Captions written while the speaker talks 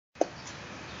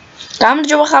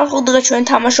გამარჯობა ხალხო, დღეს ჩვენ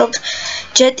თამაშობთ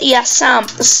GTA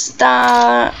samp-ს და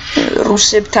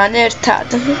rusebtan ertad.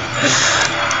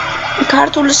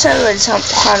 ქართული სერვერი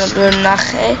სამწუხაროდ ვერ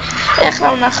ვნახე. ეხლა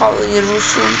ვნახავ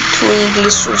რუსულ თუ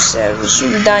ინგლისურ სერვერს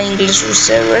და ინგლისურ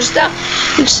სერვერს და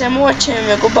იქ შემოვა ჩემი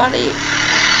მეგობარი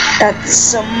და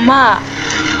ძმა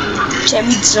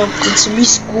ჩემი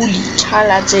ძმის გული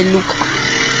ჩალაძე ლუკა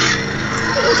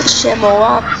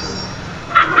შემოვა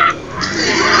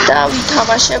და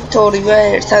ვითამაშებთ ორივე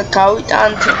ერთად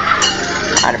გავიტანთ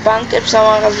არ ბანკებს და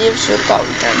მაღაზიებს ვერ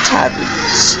გავიტანთ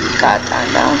აბიც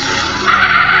გატანა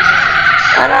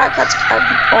რაკაც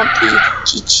კარგი პონტი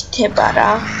ჭიჭითება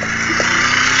რა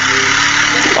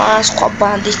სხვა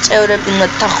ბანდის წევრები უნდა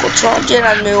დახოცვა ჯერ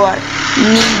არ მე ვარ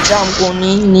ნინძა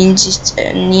მგონი ნინძის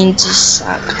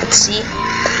კაცი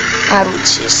არ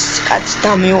ვიცი ეს კაცი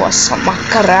დამეუასა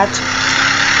მაგრად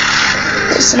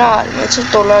ეს რა არის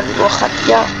 $10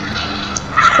 ვახატია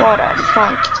სხვა არ არის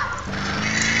ბანკი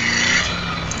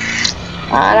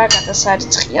არა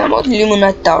გადასარიცხია მოდი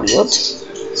ლიმონადი დავლიოთ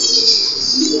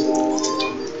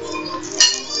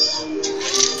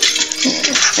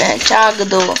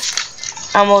ჩაგდო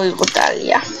ამოიღო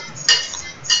დალია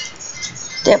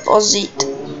deposit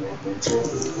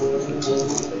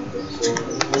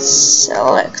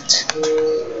select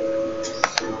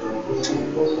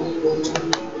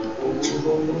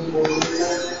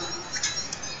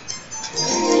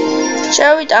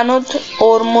შევიტანოთ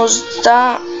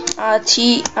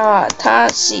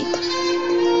 50,000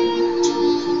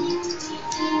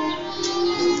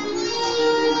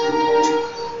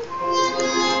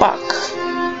 back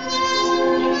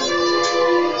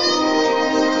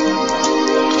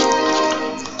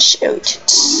შევიტეთ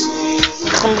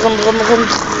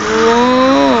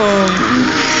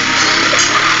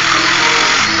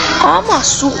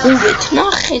ამას უყურეთ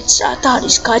ნახეთ სად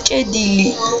არის გაჭედილი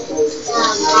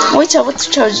მოიცავთ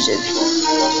ჩავზები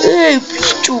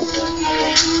ბიჭო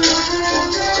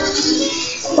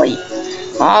ой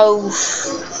აუ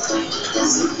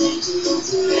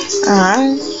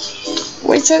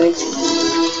მოიცავთ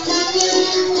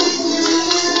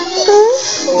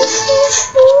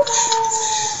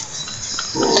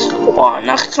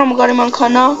ნახეთ რომ გარი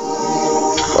მანქანა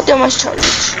მოდი ამას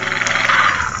ჩავიდეთ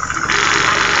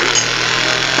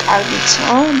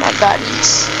კარგიცა მაგარიც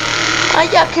აი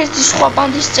აქ ერთი სხვა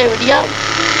ბანდის წევრია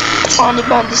მწვანე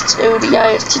ბანდის წევრია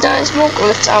ერთი და ეს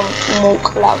მოკლედ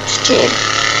მოკლავთ ჯერ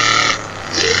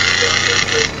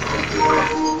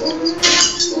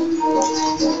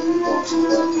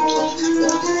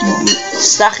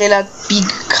სახელად big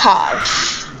car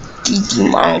დიდი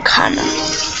მანქანა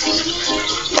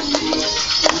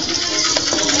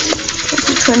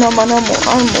ჩვენ ამან არ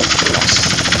მოკლას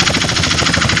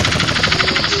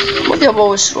მოდი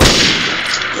აბავესრო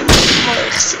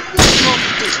მოიხსი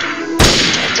მოდი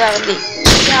ძაღლი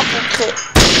ჩაფუქე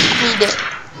ვიდე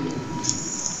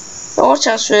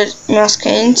ორჩას ვერ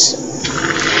მასკენს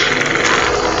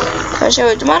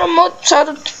ხაშევით მაგრამ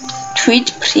მოწადოთ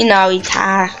თვით ფრინავით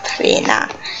ფრენა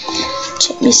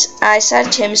ჩემის ეს არ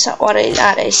ჩემი საყვარელი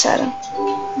არა ეს არა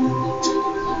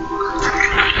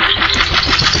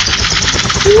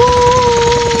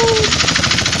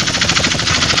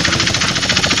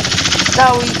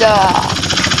დავიდა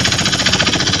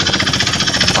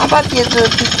აბატია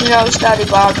თვითნავის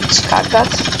დარება არის კარგად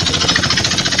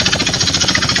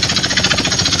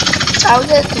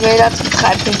წავდეთ ვერაც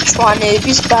მითხარით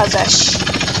მწვანეების ბაზაში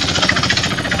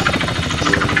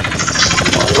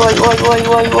ვაი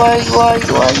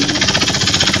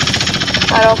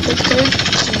არა ვფიქრე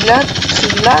ხილად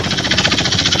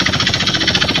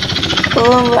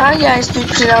აი ეს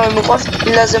თვითნავი მიყვარს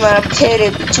პილაზე მაგრამ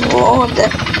ფერებით მოონდა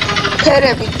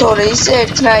ფერებით თორე ისე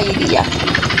ერთნაირია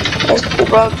ეს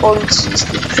უბრალოდ პოლიციის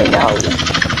თვითნავია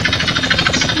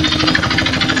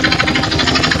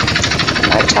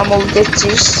აი ჩამოვიდეთ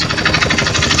ძირს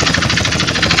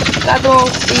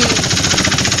გადავხდი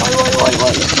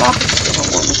ვაი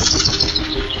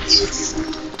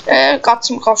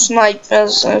კაცი მყავს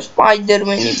სნაიპერს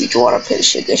სპაიდერმენი ბიჭო არაფერი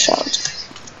შეგეშალოთ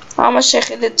ამას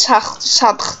შეხედეთ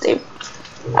სად ხდებ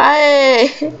აი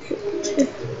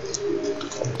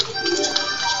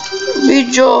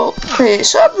ბიჭო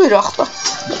სად ვირახდა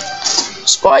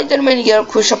სპაიდერმენი გერა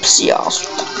ქვეშა ფსია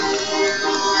ასვლა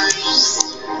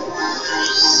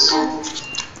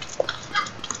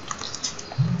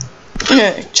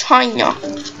ჩაინა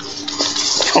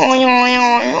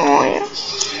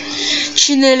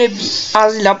ჩინელები არ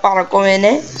ლაპარაკობენ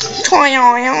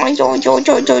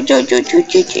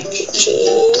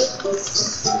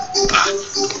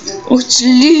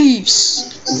უცლივს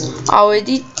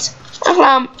ავედით ახლა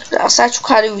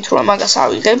საჩუქარი ვითრვა მაგას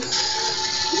ავიღებ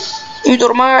იმიტომ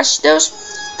რომ მაგაში დევს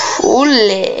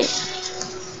ფული.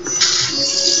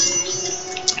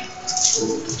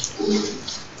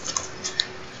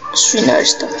 Swin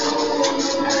არის და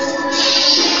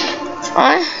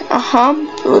აჰა,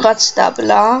 ვიღაც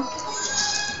დაბლა.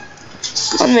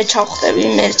 ან მე ჩავხტები,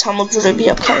 მე ჩამოძურები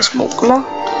აქ არის მოკლა.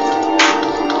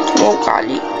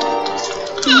 მოკალი.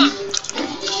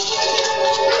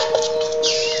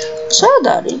 სად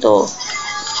არის დო?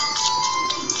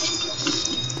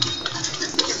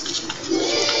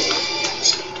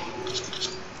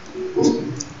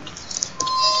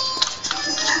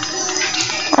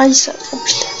 აი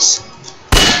საკუთეს.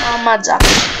 ამაძა.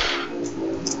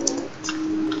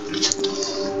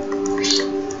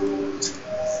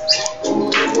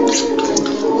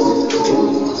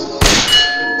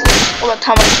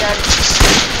 თამაში არის.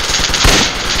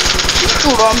 თუ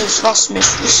რამის რას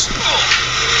მესვრის.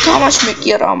 თამაში მე კი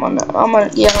არა ამან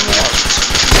კი არა მე არის.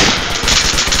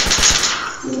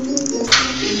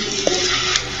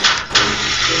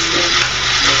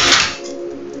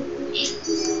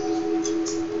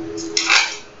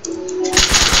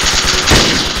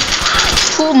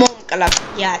 თუ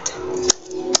მომკლაპიათ.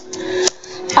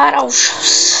 არა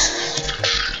უშავს.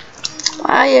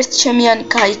 აი ერთ ჩემიანი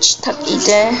გაიჩთა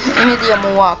კიდე, იმედია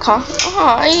მოვააქა.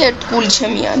 აი ერთ გული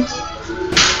ჩემიანი.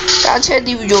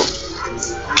 გაჩედივიო.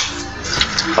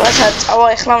 რაღაცა წავა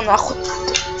ეხლა ვნახოთ.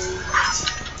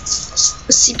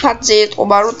 სიფათზე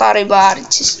ეტყობა რომ ტარება არ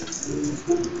იცის.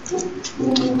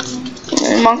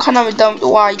 მანქანავე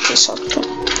დამტოვა აიქესად.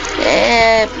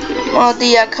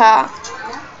 მოდი აქა.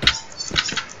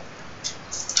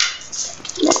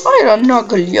 აი რა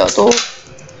ნაგლია დო.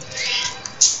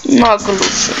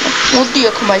 მაგლუში. მოდი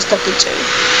აქ მაინც დაგეწევი.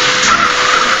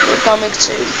 ვერ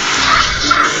გამეკწევი.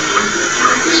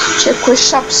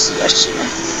 შექვეშაფსია შინა.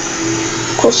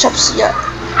 ქვეშაფსია.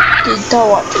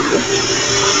 დავატიე.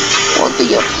 მოდი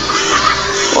აქ.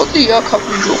 მოდი აქ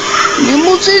აბიჯო.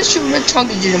 ლიმუზინში მე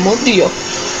ჩაგიჯერე, მოდი აქ.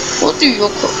 მოდი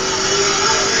აქ.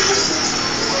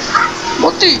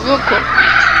 მოდი აქ.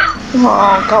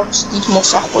 გავწდით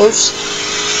მოსახვევს.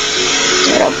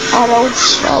 არა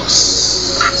უშავს.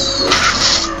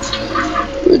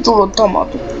 ვიჯურო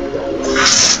დამატო.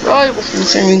 აი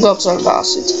გუშინ მიგაგზავნა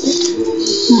ასეთ.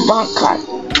 მაკარი.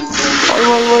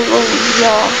 ვაი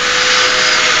ია.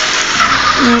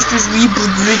 ის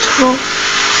ვიბრძვით ხო?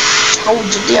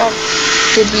 ჩაუჯდია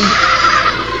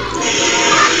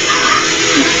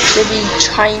დები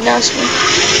ჩაინას.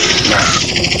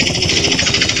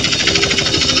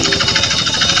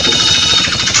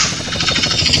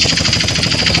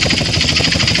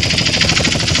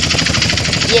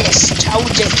 Yes,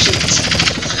 ჩაუჯექით.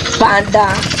 ბანდა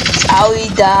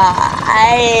წავიდა.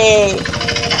 აი.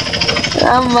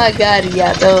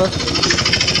 ამაგარია დო.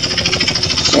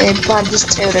 შენ ბანდის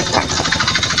წევრებთან ხარ.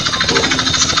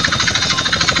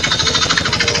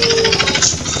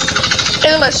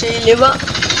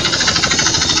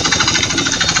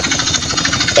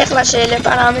 ეხლა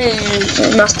შეიძლება რამე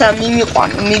მასთან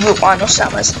მივიყვანო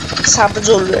სამას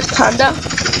საბრძოლო ერთთან და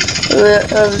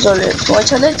ბრძოლე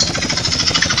მოაჩადეთ.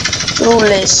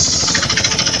 Rules.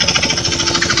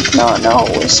 No,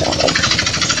 it's not.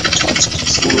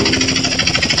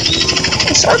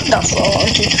 It's not that far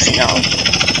to now.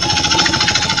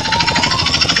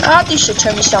 Adi się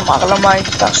czymś tam magla mają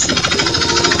też.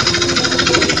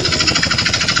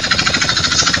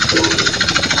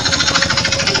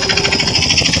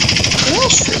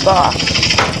 Jest chyba.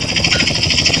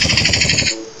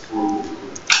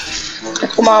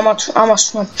 Jak mama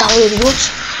szła dalej już.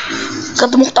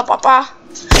 გადმოხტა პაპა.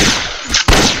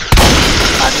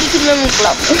 აკითი მე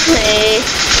მკლავ.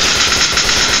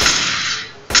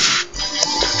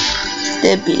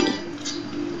 დებილი.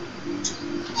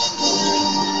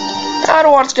 არ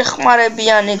ვარც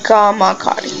გეხმარებიანი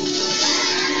გამაკარი.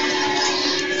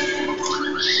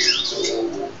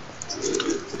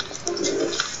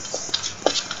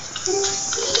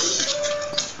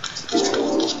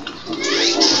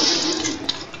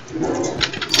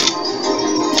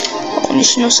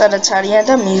 ნიშნო სადაც არიან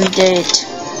და მივიდეთ.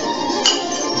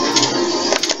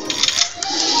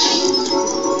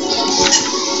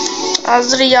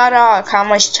 აზრი არა აქვს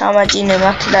ამაში ჩამაჭინე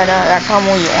მაქლა რა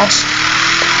გამოიყვანს.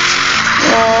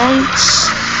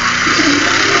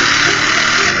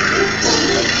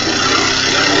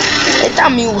 ეტა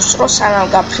მიუსრო სანამ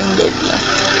გაფრინდებიან.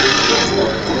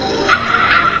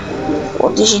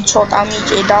 ოდიში ცოტა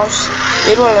მიჭედავს,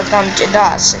 პირველად გამჭედა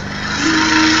ასე.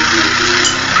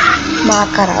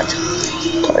 Makarad.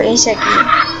 Torese ki.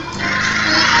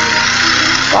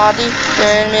 Body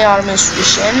me army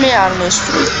station me army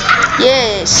street.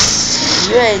 Yes,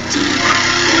 ready.